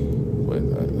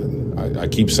 I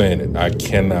keep saying it. I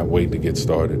cannot wait to get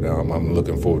started. I'm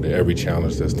looking forward to every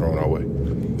challenge that's thrown our way.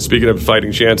 Speaking of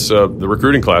fighting chance, the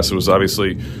recruiting class was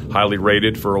obviously highly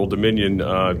rated for Old Dominion.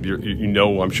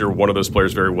 I'm sure, one of those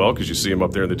players very well because you see him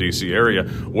up there in the D.C. area.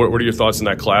 What are your thoughts on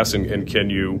that class, and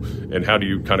how do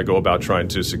you kind of go about trying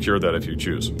to secure that if you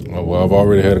choose? Well, I've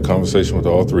already had a conversation with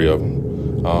all 3 of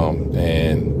them,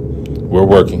 and we're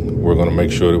working. We're going to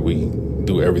make sure that we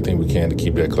do everything we can to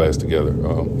keep that class together.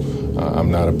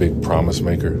 I'm not a big promise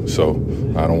maker, so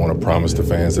I don't want to promise the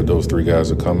fans that those 3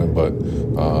 guys are coming, but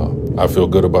I feel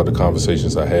good about the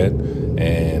conversations I had,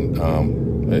 and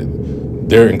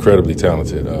they're incredibly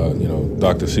talented.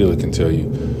 Dr. Seeley can tell you,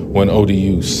 when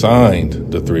ODU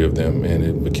signed the 3 of them and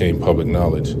it became public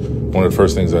knowledge, one of the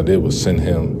first things I did was send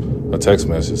him a text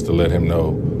message to let him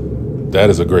know that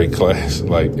is a great class,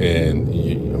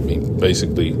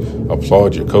 basically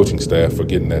applaud your coaching staff for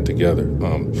getting that together.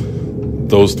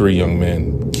 Those 3 young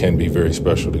men can be very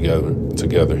special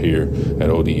together here at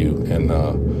ODU, and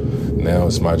now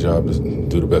it's my job to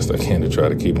do the best I can to try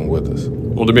to keep them with us.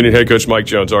 Old Dominion head coach Mike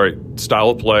Jones. All right, style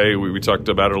of play. We talked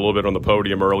about it a little bit on the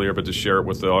podium earlier, but to share it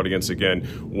with the audience again,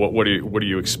 what do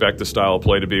you expect the style of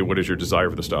play to be? What is your desire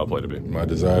for the style of play to be? My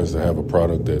desire is to have a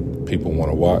product that people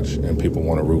want to watch and people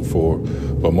want to root for,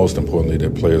 but most importantly,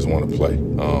 that players want to play.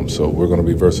 So we're going to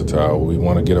be versatile. We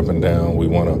want to get up and down. We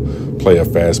want to play a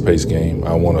fast-paced game.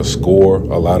 I want to score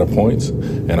a lot of points,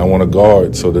 and I want to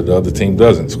guard so that the other team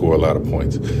doesn't score a lot of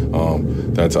points.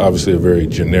 That's obviously a very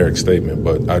generic statement,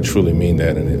 but I truly mean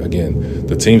that. And again,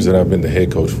 the teams that I've been the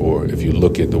head coach for, if you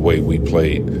look at the way we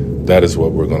played, that is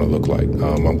what we're going to look like.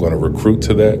 I'm going to recruit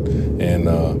to that, and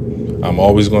I'm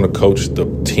always going to coach the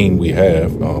team we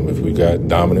have. If we got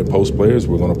dominant post players,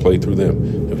 we're going to play through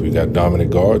them. If we got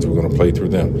dominant guards, we're going to play through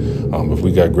them. If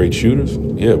we got great shooters,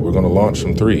 we're going to launch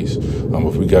some threes.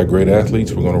 If we got great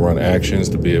athletes, we're going to run actions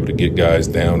to be able to get guys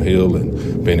downhill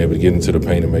and being able to get into the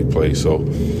paint and make plays. So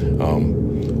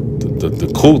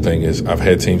the cool thing is I've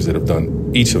had teams that have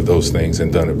done each of those things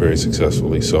and done it very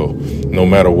successfully. So no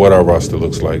matter what our roster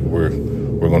looks like, we're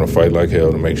going to fight like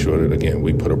hell to make sure that, again,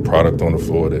 we put a product on the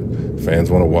floor that fans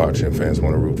want to watch and fans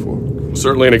want to root for.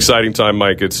 Certainly an exciting time,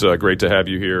 Mike. It's great to have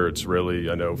you here. It's really,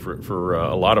 I know, for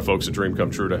a lot of folks, a dream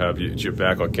come true to have you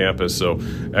back on campus. So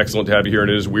excellent to have you here. And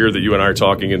it is weird that you and I are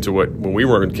talking into what, when we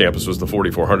were on campus, was the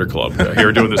 4400 Club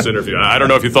here doing this interview. I don't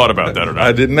know if you thought about that or not.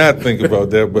 I did not think about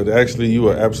that, but actually you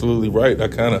were absolutely right. I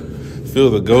kind of feel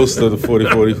the ghost of the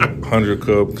 4400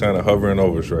 Club kind of hovering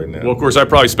over us right now. Well, of course, I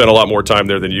probably spent a lot more time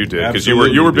there than you did because you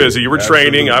were busy. You were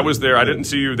training. I was there. I didn't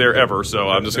see you there ever, so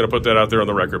I'm just going to put that out there on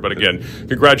the record. But again,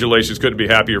 congratulations. Couldn't be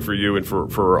happier for you and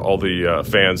for all the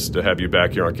fans to have you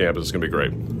back here on campus. It's going to be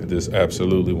great. This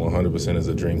absolutely 100% is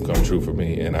a dream come true for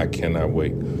me, and I cannot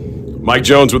wait. Mike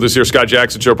Jones with us here. Scott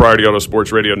Jackson Show, Priority Auto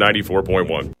Sports Radio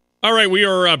 94.1. All right, we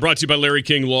are brought to you by Larry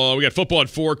King Law. We got Football at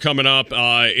 4 coming up.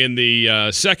 In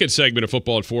the second segment of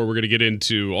Football at 4, we're going to get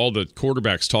into all the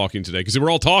quarterbacks talking today because we're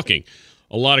all talking.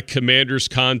 A lot of Commanders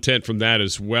content from that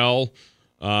as well.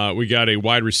 We got a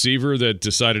wide receiver that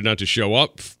decided not to show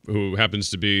up, who happens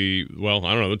to be,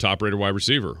 the top-rated wide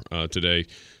receiver today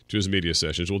to his media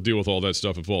sessions. We'll deal with all that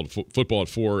stuff in Football at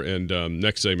 4, and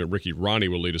next segment, Ricky Ronnie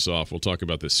will lead us off. We'll talk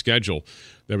about the schedule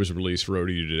that was released for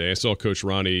ODU today. I saw Coach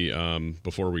Ronnie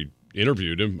before we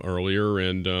interviewed him earlier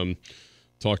and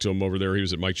talked to him over there. He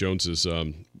was at Mike Jones's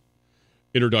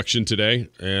introduction today,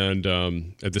 and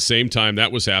at the same time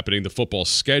that was happening, the football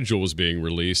schedule was being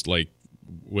released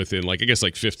within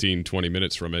 15, 20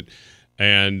 minutes from it.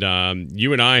 And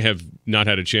you and I have not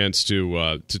had a chance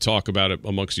to talk about it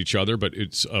amongst each other, but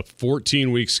it's a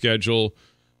 14-week schedule,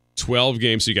 12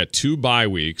 games. So you got 2 bye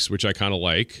weeks, which I kind of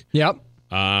like. Yep.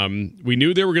 We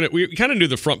knew they were going to – we kind of knew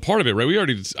the front part of it, right?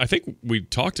 I think we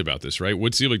talked about this, right?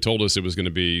 Wood Selig told us it was going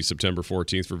to be September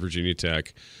 14th for Virginia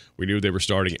Tech. We knew they were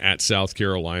starting at South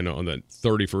Carolina on the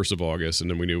 31st of August, and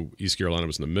then we knew East Carolina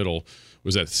was in the middle.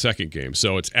 was that second game.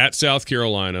 So it's at South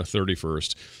Carolina,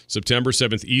 31st. September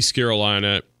 7th, East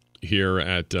Carolina here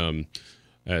at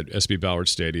SB Ballard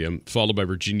Stadium, followed by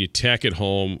Virginia Tech at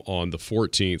home on the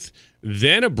 14th.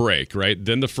 Then a break, right?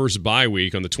 Then the first bye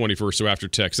week on the 21st, so after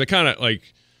Tech. So kind of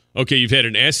like, okay, you've had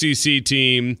an SEC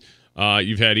team,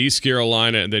 you've had East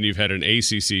Carolina, and then you've had an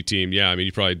ACC team. Yeah, I mean,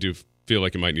 you probably do feel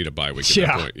like you might need a bye week at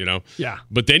that point, you know? Yeah.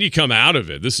 But then you come out of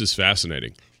it. This is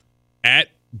fascinating. At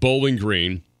Bowling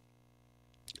Green,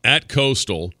 at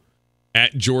Coastal,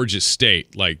 at Georgia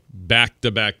State, like back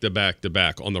to back to back to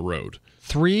back on the road.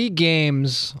 3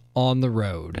 games on the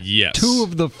road. Yes. Two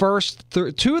of the first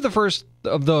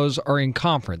of those are in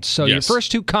conference. So your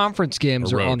first 2 conference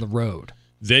games are on the road.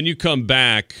 Then you come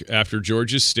back after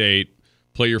Georgia State,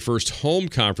 play your first home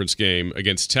conference game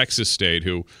against Texas State,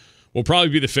 who will probably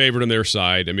be the favorite on their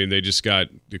side. I mean, they just got,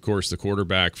 of course, the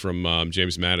quarterback from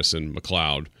James Madison,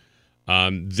 McLeod.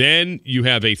 Then you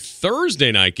have a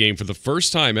Thursday night game for the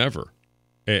first time ever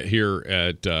here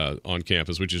at on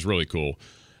campus, which is really cool.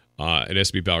 At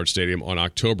SB Ballard Stadium on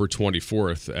October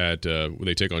 24th when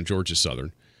they take on Georgia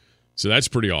Southern. So that's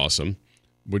pretty awesome.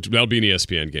 That'll be an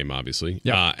ESPN game, obviously.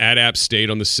 Yep. At App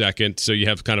State on the 2nd. So you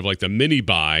have kind of like the mini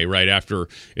bye right after.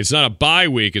 It's not a bye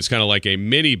week. It's kind of like a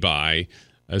mini bye,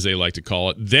 as they like to call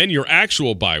it. Then your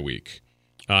actual bye week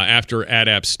after at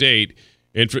App State.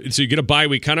 So you get a bye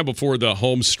week kind of before the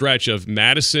home stretch of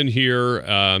Madison here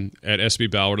at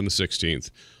SB Ballard on the 16th.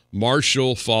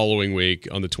 Marshall following week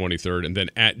on the 23rd, and then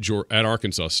at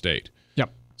Arkansas State. Yep.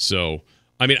 So,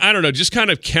 I mean, I don't know, just kind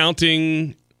of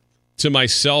counting to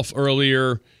myself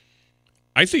earlier,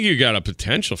 I think you got a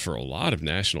potential for a lot of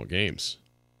national games.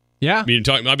 Yeah. I mean,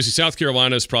 obviously South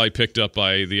Carolina is probably picked up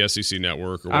by the SEC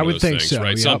Network or one I of would those think things, so,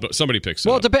 right? yep. Somebody picks it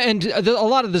well, up. And a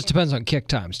lot of this depends on kick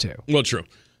times, too. Well, true.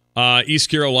 East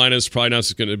Carolina is probably not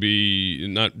just going to be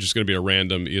a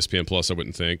random ESPN Plus, I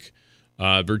wouldn't think.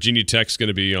 Virginia Tech's going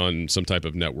to be on some type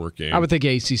of network game. I would think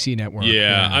ACC Network.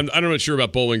 Yeah. I'm not sure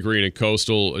about Bowling Green and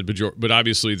Coastal, but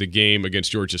obviously the game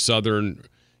against Georgia Southern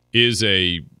is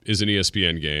an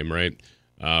ESPN game, right?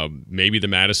 Maybe the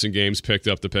Madison game's picked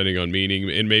up depending on meaning,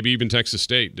 and maybe even Texas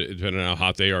State, depending on how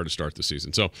hot they are to start the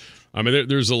season. So, I mean,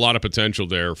 there's a lot of potential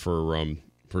there for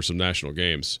some national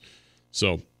games.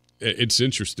 So it's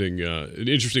interesting, an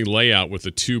interesting layout with the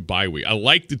 2 bye weeks. I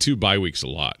like the 2 bye weeks a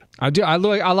lot. I do. I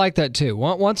like that too.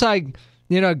 Once I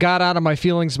got out of my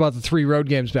feelings about the 3 road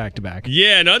games back to back.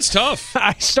 Yeah, no, it's tough.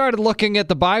 I started looking at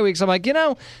the bye weeks. I'm like,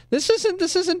 this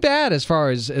isn't bad as far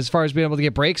as being able to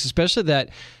get breaks, especially that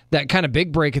kind of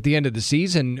big break at the end of the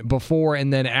season before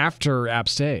and then after App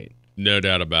State. No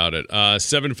doubt about it.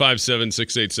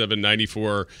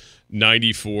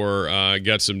 757-687-9494.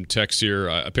 Got some texts here.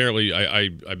 Apparently, I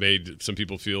made some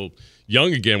people feel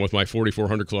young again with my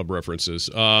 4400 Club references.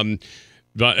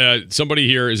 But somebody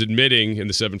here is admitting in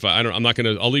the 75.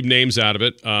 I'll leave names out of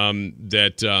it.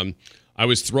 That I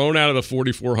was thrown out of the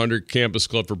 4400 Campus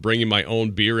Club for bringing my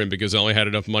own beer in because I only had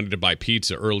enough money to buy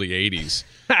pizza early 80s.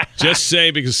 Just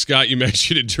say because, Scott, you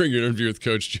mentioned it during your interview with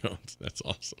Coach Jones. That's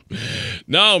awesome.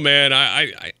 No, man,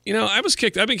 I was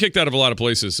kicked. I've been kicked out of a lot of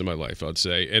places in my life, I'd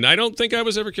say. And I don't think I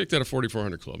was ever kicked out of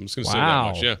 4400 Club. I'm just going to say that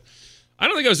much. Yeah. I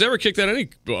don't think I was ever kicked out of any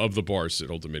of the bars at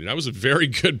Old Dominion. I was a very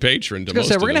good patron to most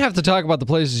of them. We're going to have to talk about the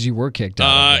places you were kicked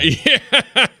out of.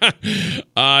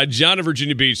 Yeah. John in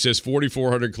Virginia Beach says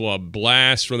 4400 Club,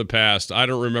 blast from the past. I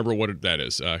don't remember what that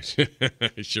is.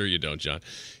 Sure you don't, John.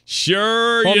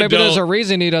 Sure well, you maybe don't. There's a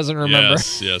reason he doesn't remember.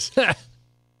 Yes.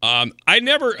 And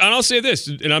I'll say this,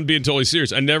 and I'm being totally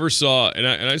serious. I never saw, and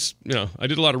I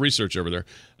did a lot of research over there.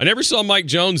 I never saw Mike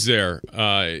Jones there,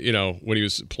 when he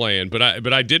was playing. But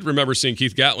I did remember seeing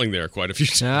Keith Gatling there quite a few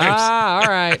times. All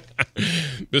right.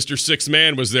 Mr. Sixth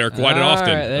Man was there quite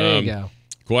often. Right, there you go.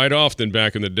 Quite often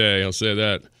back in the day. I'll say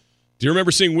that. Do you remember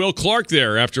seeing Will Clark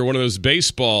there after one of those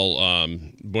baseball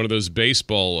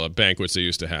banquets they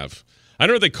used to have? I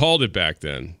don't know what they called it back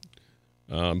then.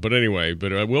 But anyway,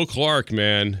 Will Clark,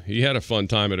 man, he had a fun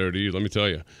time at ODU, let me tell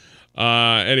you.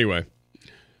 Anyway,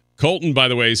 Colton, by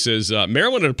the way, says,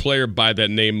 Maryland had a player by that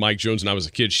name, Mike Jones, when I was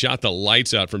a kid, shot the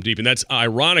lights out from deep. And that's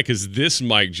ironic because this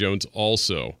Mike Jones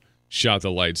also shot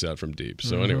the lights out from deep.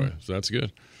 So anyway, so that's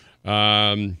good.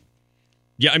 Yeah,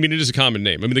 I mean, it is a common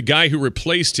name. I mean, the guy who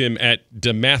replaced him at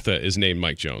DeMatha is named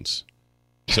Mike Jones.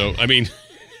 So, I mean...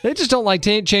 They just don't like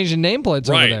changing nameplates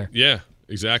over there. Yeah.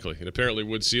 Exactly. And apparently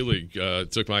Wood Selig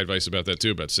took my advice about that,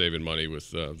 too, about saving money with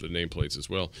the nameplates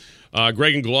as well.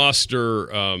 Greg in Gloucester,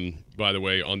 by the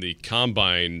way, on the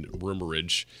Combine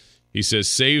rumorage, he says,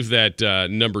 save that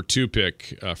number 2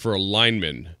 pick for a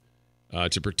lineman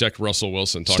to protect Russell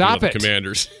Wilson. Talking Stop about it. the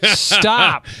Commanders.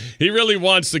 Stop. He really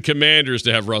wants the Commanders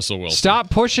to have Russell Wilson. Stop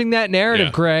pushing that narrative,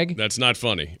 Yeah, Greg. That's not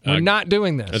funny. We're not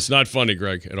doing this. That's not funny,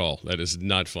 Greg, at all. That is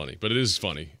not funny. But it is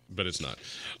funny, but it's not.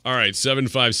 All right,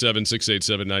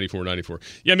 757-687-9494.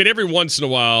 Yeah, I mean, every once in a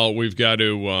while, we've got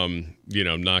to,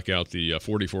 knock out the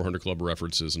 4400 Club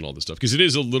references and all this stuff. Because it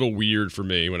is a little weird for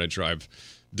me when I drive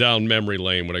down memory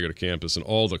lane when I go to campus, and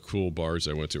all the cool bars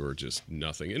I went to are just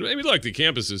nothing. And I mean, look, the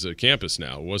campus is a campus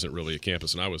now. It wasn't really a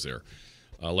campus when I was there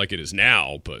like it is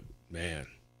now, but, man,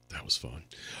 that was fun.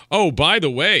 Oh, by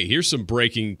the way, here's some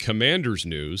breaking Commanders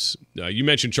news. You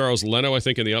mentioned Charles Leno, I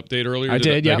think, in the update earlier. I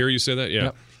did, yeah. I hear you say that? Yeah.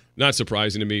 Yep. Not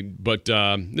surprising to me, but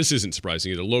this isn't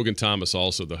surprising either. Logan Thomas,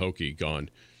 also the Hokie, gone.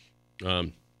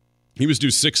 He was due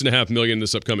 $6.5 million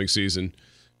this upcoming season,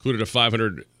 included a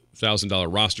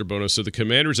 $500,000 roster bonus. So the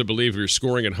Commanders, I believe, if you're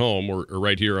scoring at home or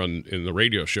right here in the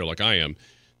radio show like I am,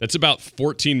 that's about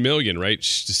 $14 million, right?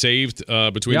 Saved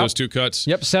between those two cuts.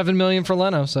 Yep, $7 million for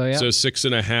Leno. So yeah. So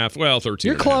 6.5. Well,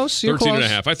 13. You're close. You're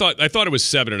 13.5. close. I thought it was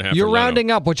 7.5. You're for Leno. rounding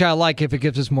up, which I like if it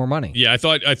gives us more money. Yeah, I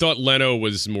thought Leno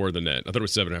was more than that. I thought it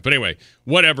was 7.5. But anyway,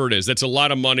 whatever it is, that's a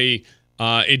lot of money.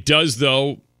 It does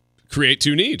though create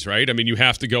two needs, right? I mean, you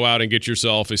have to go out and get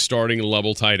yourself a starting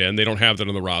level tight end. They don't have that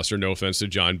on the roster. No offense to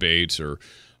John Bates or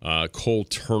Cole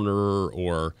Turner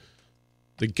or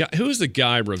the guy. Who is the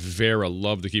guy Rivera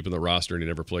loved to keep in the roster and he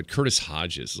never played? Curtis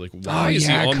Hodges. Like, why is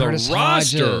he on Curtis the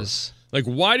roster? Hodges. Like,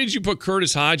 why did you put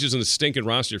Curtis Hodges on the stinking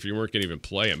roster if you weren't going to even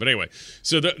play him? But anyway,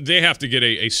 so they have to get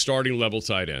a starting level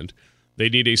tight end. They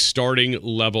need a starting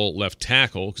level left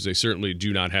tackle because they certainly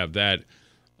do not have that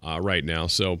right now.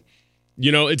 So,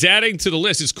 it's adding to the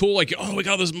list. It's cool, like, oh, we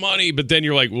got all this money, but then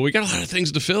you're like, well, we got a lot of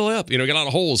things to fill up. We got a lot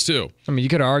of holes, too. I mean, you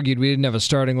could have argued we didn't have a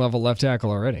starting level left tackle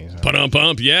already. So.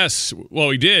 Pump, yes. Well,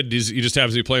 he did. He just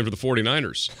happens to be playing for the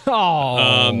 49ers.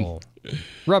 Oh.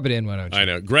 Rub it in, why don't you? I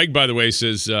know. Greg, by the way,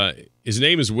 says his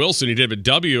name is Wilson. He did have a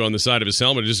W on the side of his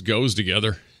helmet. It just goes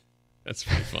together. That's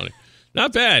pretty funny.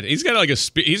 Not bad. He's got like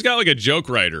a joke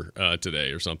writer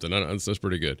today or something. That's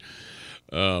pretty good.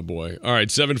 Oh, boy. All right,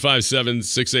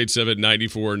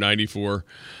 757-687-9494.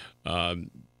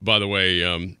 By the way,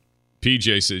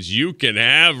 PJ says, you can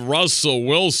have Russell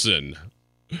Wilson.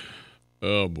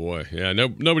 Oh, boy. Yeah,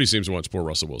 nobody seems to want to support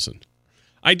Russell Wilson.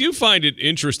 I do find it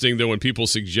interesting, though, when people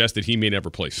suggest that he may never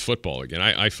play football again.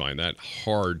 I find that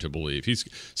hard to believe.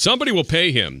 Somebody will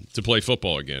pay him to play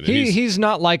football again. He's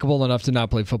not likable enough to not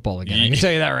play football again. I can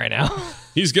tell you that right now.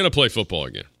 He's going to play football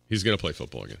again.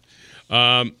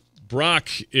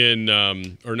 Rich in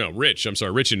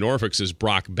Norfolk says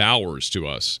Brock Bowers to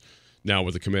us now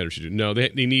with the Commanders. No, they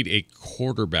need a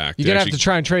quarterback. You're going to have to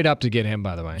try and trade up to get him,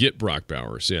 by the way. Get Brock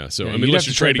Bowers, yeah. So, unless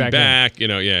you're trading back, in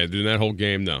that whole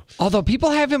game, no. Although people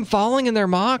have him falling in their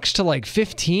mocks to like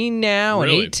 15 now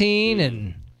Really? and 18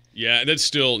 and... Yeah, that's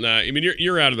still not. I mean,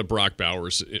 you're out of the Brock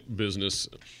Bowers business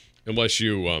unless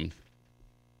you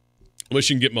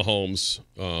can get Mahomes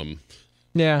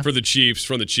for the Chiefs,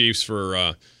 from the Chiefs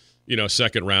for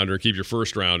second rounder, keep your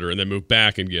first rounder, and then move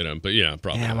back and get him. But yeah,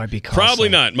 probably. Yeah, it might be costly. Probably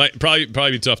not. Might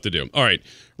probably be tough to do. All right,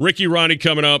 Ricky Ronnie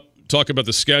coming up. Talk about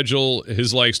the schedule,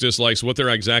 his likes, dislikes, what they're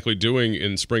exactly doing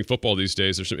in spring football these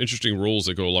days. There's some interesting rules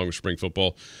that go along with spring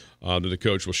football that the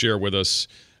coach will share with us,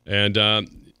 and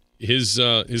his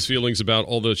feelings about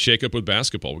all the shakeup with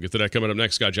basketball. We'll get to that coming up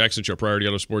next. Scott Jackson Show, Priority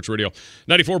Auto Sports Radio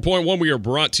 94.1. We are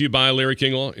brought to you by Larry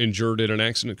Kinglaw. Injured in an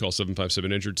accident? Call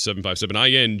 757-INJURED,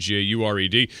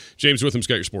 757-INJURED. James Witham,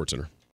 Scott, your Sports Center.